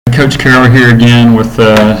Coach Carroll here again with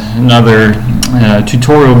another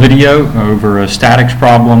tutorial video over a statics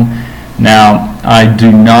problem. Now, I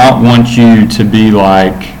do not want you to be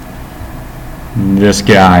like this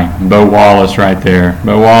guy, Bo Wallace right there.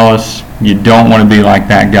 Bo Wallace, you don't want to be like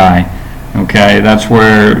that guy. Okay, that's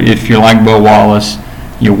where if you're like Bo Wallace,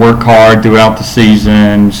 you work hard throughout the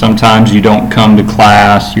season, sometimes you don't come to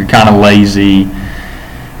class, you're kind of lazy,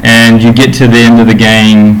 and you get to the end of the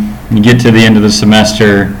game, you get to the end of the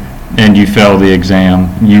semester, and you fail the exam.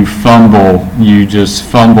 You fumble, you just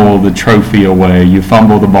fumble the trophy away, you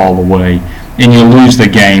fumble the ball away, and you lose the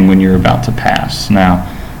game when you're about to pass. Now,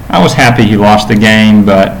 I was happy he lost the game,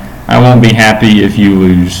 but I won't be happy if you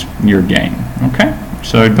lose your game. Okay?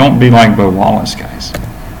 So don't be like Bo Wallace, guys.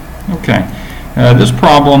 Okay. This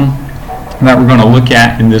problem that we're going to look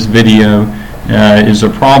at in this video is a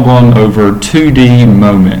problem over 2D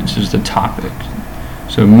moments is the topic.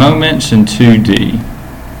 So moments in 2D.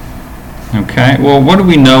 Okay, well, what do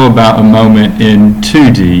we know about a moment in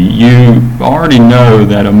 2D? You already know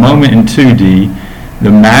that a moment in 2D,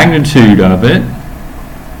 the magnitude of it,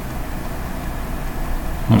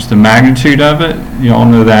 what's the magnitude of it? You all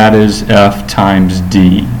know that is F times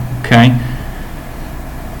D, okay?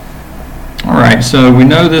 All right, so we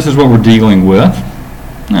know this is what we're dealing with.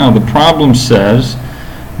 Now, the problem says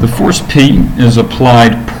the force P is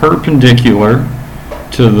applied perpendicular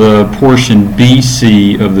to the portion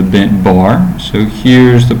BC of the bent bar. So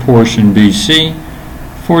here's the portion BC.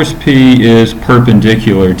 Force P is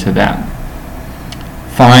perpendicular to that.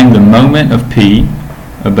 Find the moment of P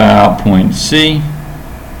about point C,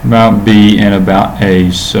 about B, and about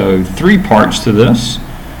A. So three parts to this.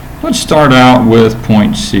 Let's start out with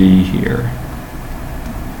point C here.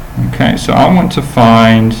 Okay, so I want to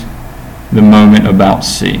find the moment about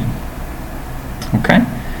C. Okay,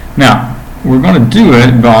 now we're going to do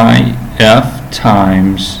it by F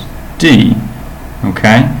times D.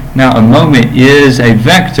 Okay? Now a moment is a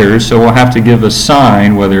vector, so we'll have to give a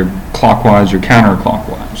sign whether clockwise or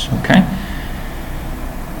counterclockwise. Okay?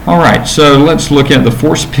 Alright, so let's look at the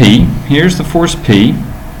force P. Here's the force P.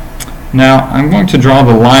 Now I'm going to draw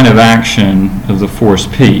the line of action of the force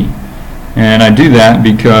P. And I do that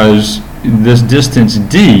because this distance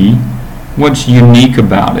D, what's unique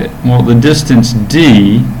about it? Well, the distance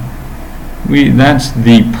D, that's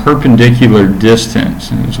the perpendicular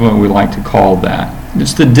distance, is what we like to call that.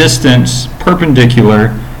 It's the distance perpendicular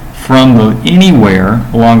from anywhere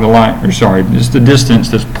along the line, it's the distance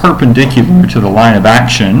that's perpendicular to the line of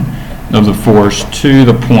action of the force to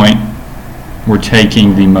the point we're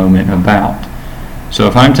taking the moment about. So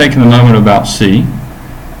if I'm taking the moment about C,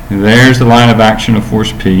 there's the line of action of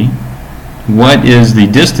force P. What is the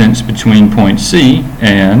distance between point C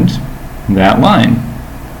and that line?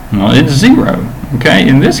 Well, it's 0. Okay,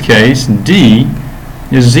 in this case, D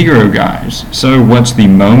is 0, guys. So what's the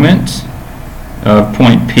moment of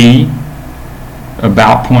point P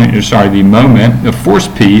about the moment of force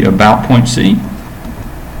P about point C?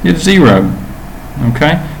 It's 0.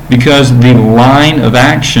 Okay, because the line of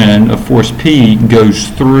action of force P goes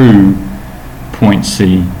through point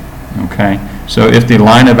C. Okay, so if the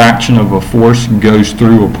line of action of a force goes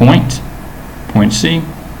through a point C,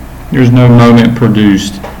 there's no moment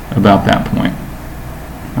produced about that point.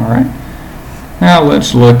 All right. Now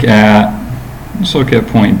let's look at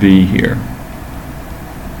point B here.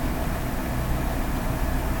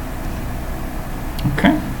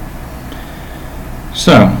 Okay.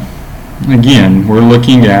 So again, we're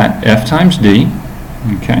looking at F times D.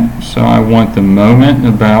 Okay. So I want the moment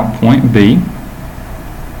about point B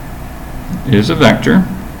is a vector.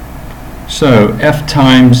 So F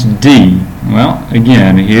times D. Well,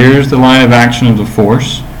 again, here's the line of action of the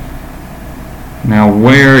force. Now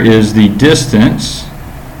where is the distance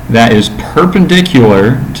that is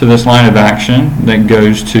perpendicular to this line of action that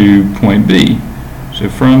goes to point B? So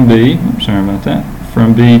from B,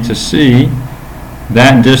 from B to C,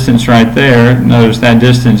 that distance right there, notice that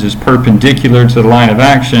distance is perpendicular to the line of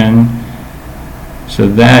action, so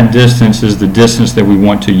that distance is the distance that we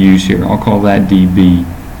want to use here. I'll call that dB.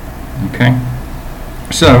 Okay?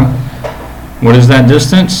 So, what is that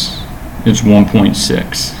distance? It's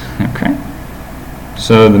 1.6. Okay?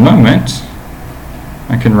 So the moment,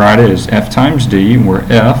 I can write it as F times D, where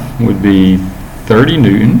F would be 30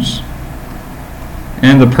 newtons,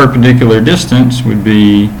 and the perpendicular distance would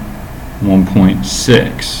be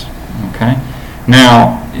 1.6. Okay?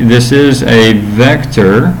 Now, this is a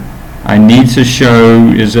vector. I need to show,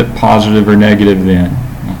 is it positive or negative then?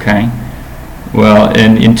 Okay? Well,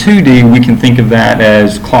 in 2D, we can think of that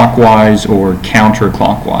as clockwise or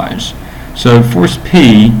counterclockwise. So force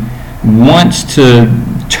P wants to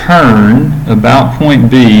turn about point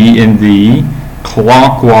B in the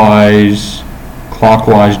clockwise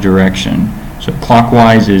direction. So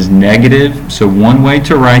clockwise is negative, so one way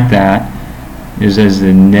to write that is as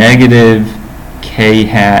the negative k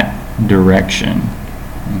hat direction.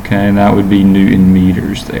 Okay, and that would be Newton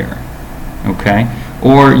meters there. Okay,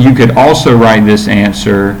 or you could also write this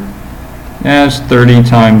answer as 30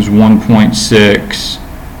 times 1.6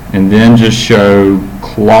 and then just show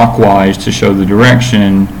clockwise to show the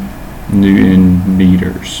direction, Newton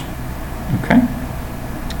meters. Okay.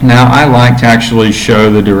 Now I like to actually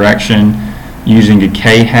show the direction using a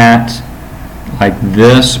k-hat like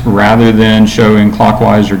this rather than showing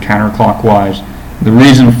clockwise or counterclockwise. The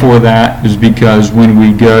reason for that is because when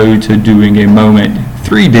we go to doing a moment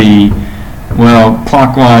 3D, well,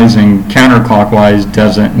 clockwise and counterclockwise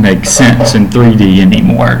doesn't make sense in 3D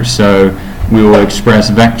anymore. So we will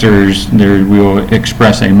express vectors, we will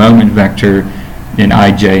express a moment vector in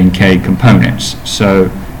I, J, and K components. So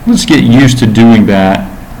let's get used to doing that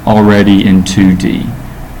already in 2D.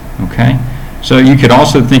 Okay? So you could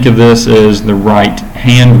also think of this as the right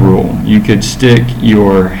hand rule. You could stick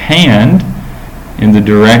your hand in the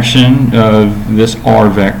direction of this R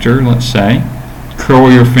vector, let's say.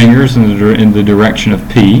 Curl your fingers in the direction of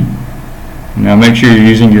P. Now make sure you're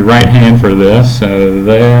using your right hand for this. So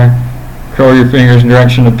there. Curl your fingers in the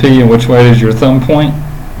direction of P, and which way does your thumb point?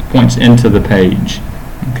 It points into the page.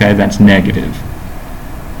 Okay, that's negative.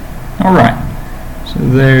 All right. So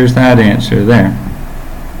there's that answer there.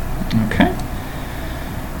 Okay.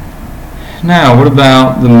 Now, what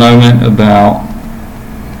about the moment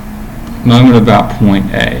about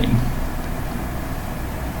point A?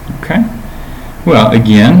 Okay. Well,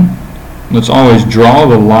 again, let's always draw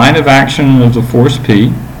the line of action of the force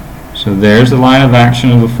P. So there's the line of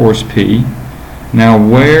action of the force P. Now,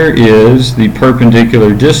 where is the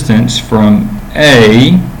perpendicular distance from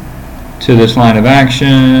A to this line of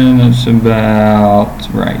action? It's about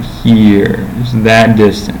right here. It's that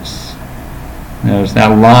distance. There's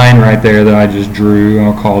that line right there that I just drew.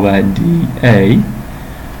 I'll call that DA.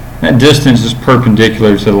 That distance is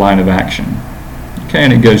perpendicular to the line of action. Okay,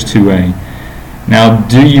 and it goes to A. Now,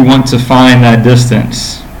 do you want to find that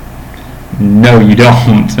distance? No, you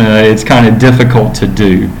don't. It's kind of difficult to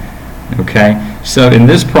do. Okay, so in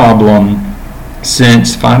this problem,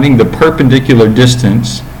 since finding the perpendicular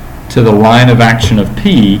distance to the line of action of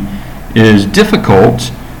P is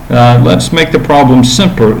difficult, let's make the problem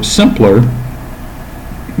simpler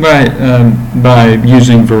by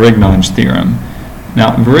using Varignon's theorem.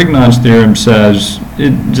 Now, Varignon's theorem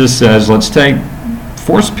just says let's take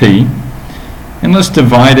force P and let's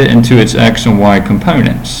divide it into its x and y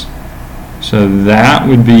components. So that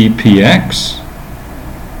would be px,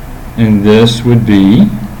 and this would be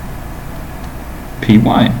py.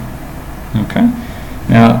 Okay.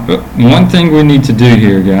 Now, one thing we need to do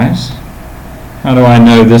here, guys. How do I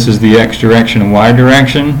know this is the x direction and y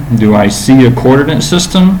direction? Do I see a coordinate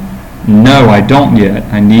system? No, I don't yet.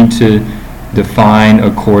 I need to define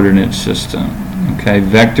a coordinate system. Okay.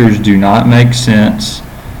 Vectors do not make sense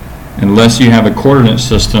unless you have a coordinate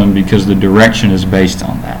system because the direction is based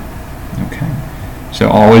on that. Okay. So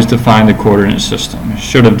always define the coordinate system. I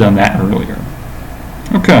should have done that earlier.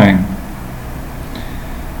 Okay.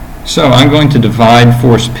 So I'm going to divide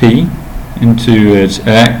force P into its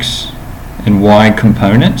x and y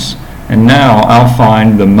components, and now I'll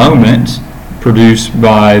find the moment produced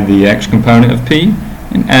by the x component of P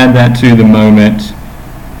and add that to the moment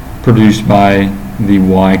produced by the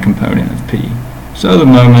y component of P. So the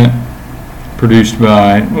moment produced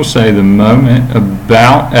by, we'll say the moment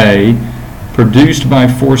about A produced by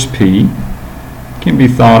force P can be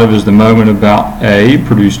thought of as the moment about A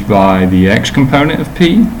produced by the x component of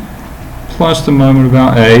P plus the moment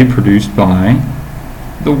about A produced by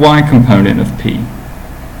the y component of P.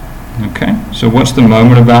 Okay, so what's the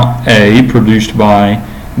moment about A produced by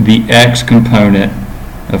the x component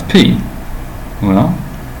of P? Well,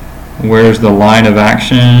 where's the line of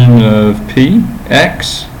action of P?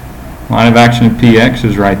 X. Line of action of PX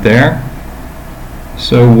is right there.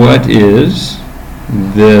 So what is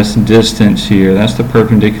this distance here? That's the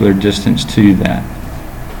perpendicular distance to that.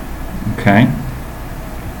 Okay.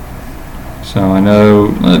 So I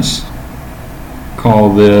know, let's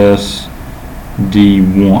call this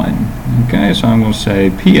D1. Okay, so I'm going to say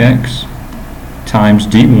PX times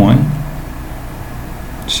D1.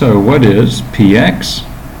 So what is PX?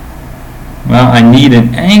 Well, I need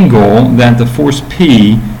an angle that the force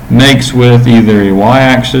P makes with either a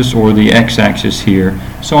y-axis or the x-axis here,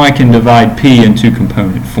 so I can divide P into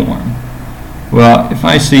component form. Well, if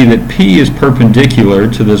I see that P is perpendicular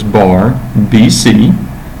to this bar, BC,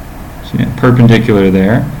 So yeah, perpendicular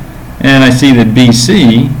there. And I see that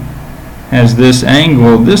BC has this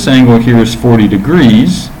angle. This angle here is 40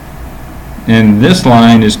 degrees. And this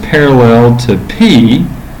line is parallel to P.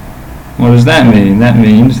 What does that mean? That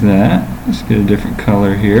means that, let's get a different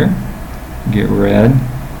color here, get red.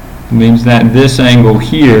 It means that this angle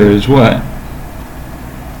here is what?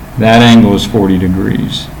 That angle is 40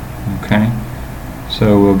 degrees. Okay?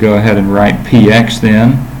 So we'll go ahead and write PX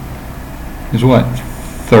then is what?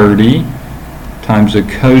 30 times the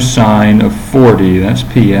cosine of 40. That's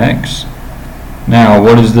PX. Now,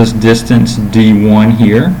 what is this distance D1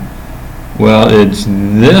 here? Well, it's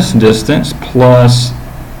this distance plus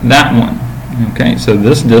that one. Okay, so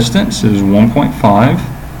this distance is 1.5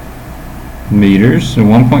 meters. So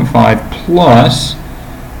 1.5 plus,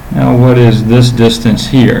 now what is this distance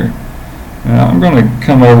here? I'm going to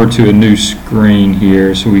come over to a new screen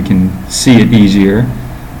here so we can see it easier.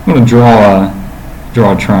 I'm going to draw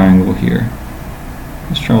a triangle here.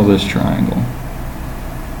 Let's draw this triangle.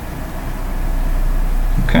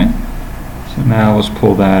 Okay, so now let's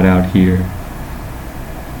pull that out here.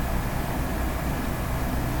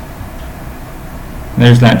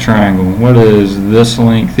 There's that triangle. What is this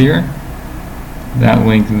length here? That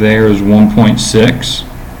length there is 1.6.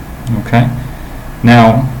 Okay.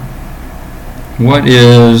 Now, what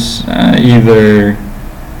is either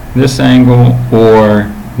this angle or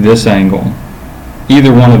this angle?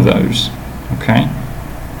 Either one of those. Okay.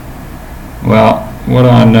 Well, what do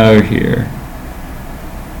I know here?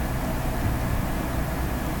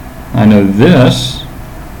 I know this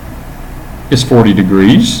is 40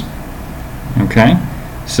 degrees. Okay.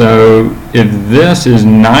 So if this is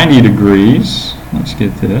 90 degrees, let's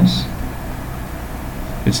get this.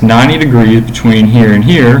 It's 90 degrees between here and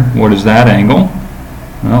here. What is that angle?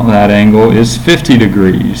 Well, that angle is 50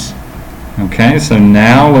 degrees. Okay, so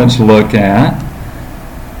now let's look at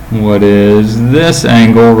what is this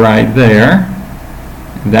angle right there.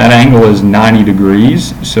 That angle is 90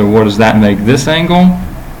 degrees. So what does that make this angle?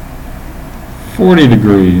 40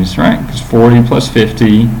 degrees, right? Because 40 plus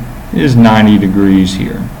 50 is 90 degrees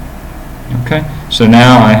here. Okay, so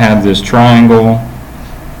now I have this triangle.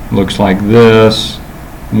 Looks like this.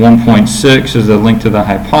 1.6 is the length to the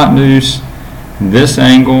hypotenuse. This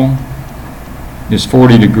angle is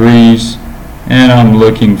 40 degrees, and I'm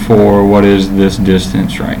looking for what is this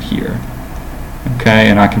distance right here. Okay,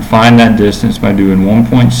 and I can find that distance by doing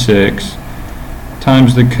 1.6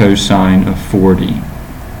 times the cosine of 40.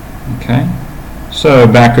 Okay, so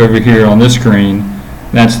back over here on this screen,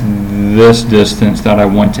 that's this distance that I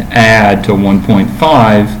want to add to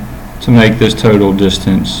 1.5 to make this total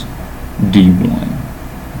distance D1.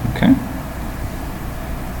 Okay,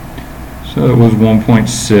 so it was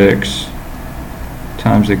 1.6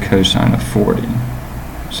 times the cosine of 40.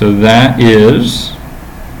 So that is,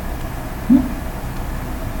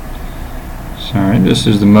 sorry, this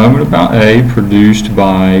is the moment about A produced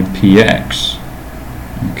by PX.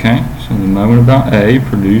 Okay, so the moment about A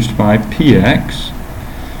produced by PX.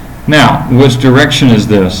 Now, which direction is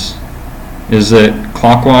this? Is it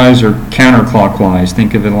clockwise or counterclockwise?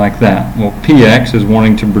 Think of it like that. Well, PX is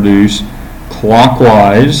wanting to produce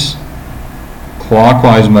clockwise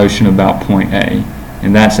motion about point A,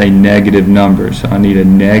 and that's a negative number. So I need a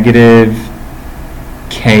negative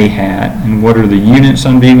K hat. And what are the units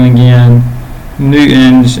I'm dealing in?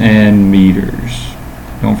 Newtons and meters.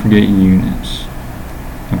 Don't forget units.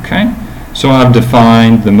 Okay? So I've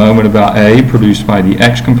defined the moment about A produced by the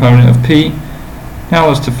X component of P. Now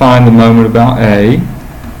let's define the moment about A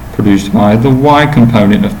produced by the Y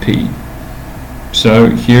component of P. So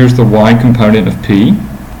here's the Y component of P.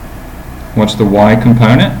 What's the Y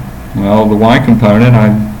component? Well, the Y component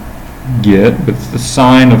I get with the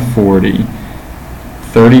sine of 40.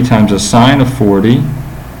 30 times the sine of 40.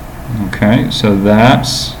 Okay, so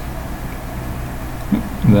that's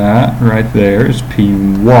that right there is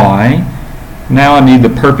PY. Now I need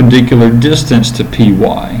the perpendicular distance to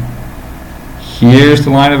PY. Here's the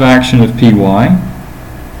line of action of PY.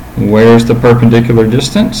 Where's the perpendicular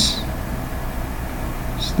distance?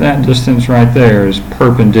 So that distance right there is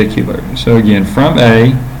perpendicular. So again, from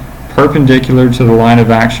A, perpendicular to the line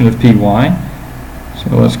of action of PY.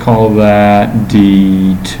 So let's call that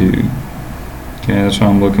D2. Okay, that's what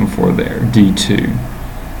I'm looking for there,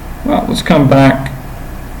 D2. Well, let's come back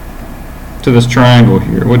to this triangle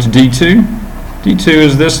here. What's D2? D2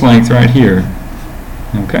 is this length right here.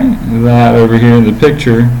 Okay, that over here in the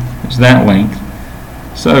picture is that length.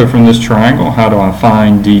 So from this triangle, how do I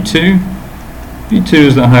find D2? D2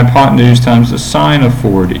 is the hypotenuse times the sine of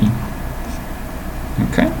 40.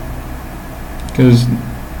 Okay, because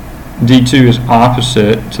D2 is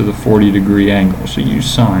opposite to the 40 degree angle, so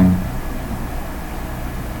use sine.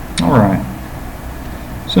 Alright,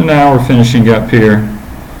 so now we're finishing up here.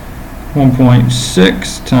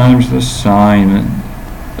 1.6 times the sine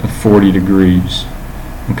of 40 degrees.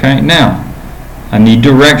 Okay, now I need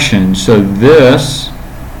direction, so this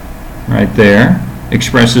right there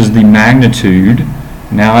expresses the magnitude.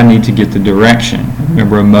 Now I need to get the direction.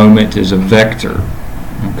 Remember, a moment is a vector.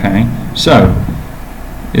 Okay, so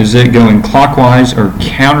is it going clockwise or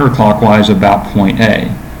counterclockwise about point A?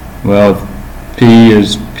 Well, if Py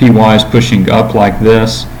is pushing up like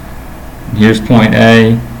this, and here's point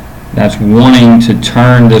A, that's wanting to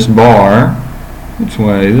turn this bar which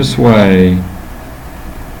way? This way.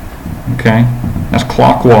 Okay, that's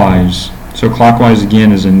clockwise. So clockwise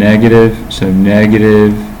again is a negative, so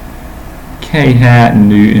negative k hat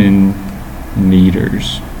Newton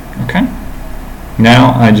meters. Okay,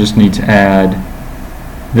 now I just need to add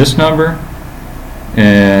this number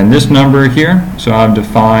and this number here. So I've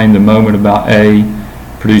defined the moment about A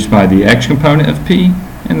produced by the x component of P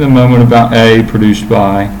and the moment about A produced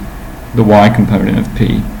by the y component of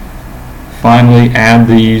P. Finally, add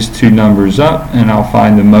these two numbers up and I'll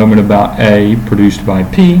find the moment about A produced by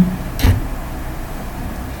P.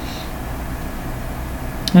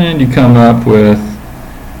 And you come up with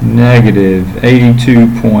negative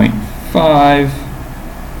 82.5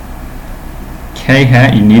 k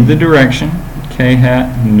hat, you need the direction, k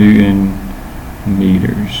hat Newton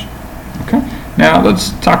meters. Okay, now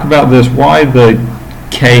let's talk about this. Why the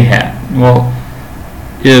k hat? Well,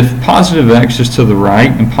 if positive x is to the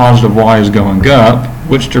right and positive y is going up,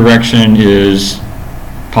 which direction is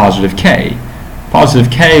positive k?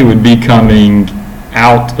 Positive k would be coming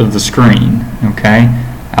out of the screen, okay?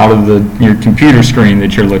 Out of your computer screen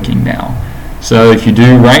that you're looking now. So if you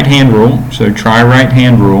do right-hand rule, so try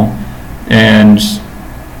right-hand rule, and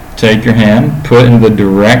take your hand, put in the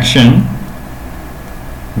direction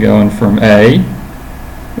going from A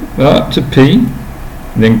up to P,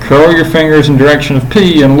 then curl your fingers in direction of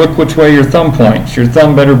P and look which way your thumb points. Your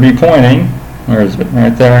thumb better be pointing, where is it,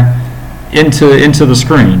 right there, into the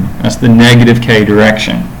screen. That's the negative k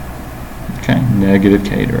direction. Okay, negative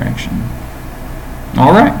k direction.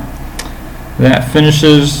 Alright, that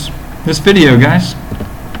finishes this video, guys.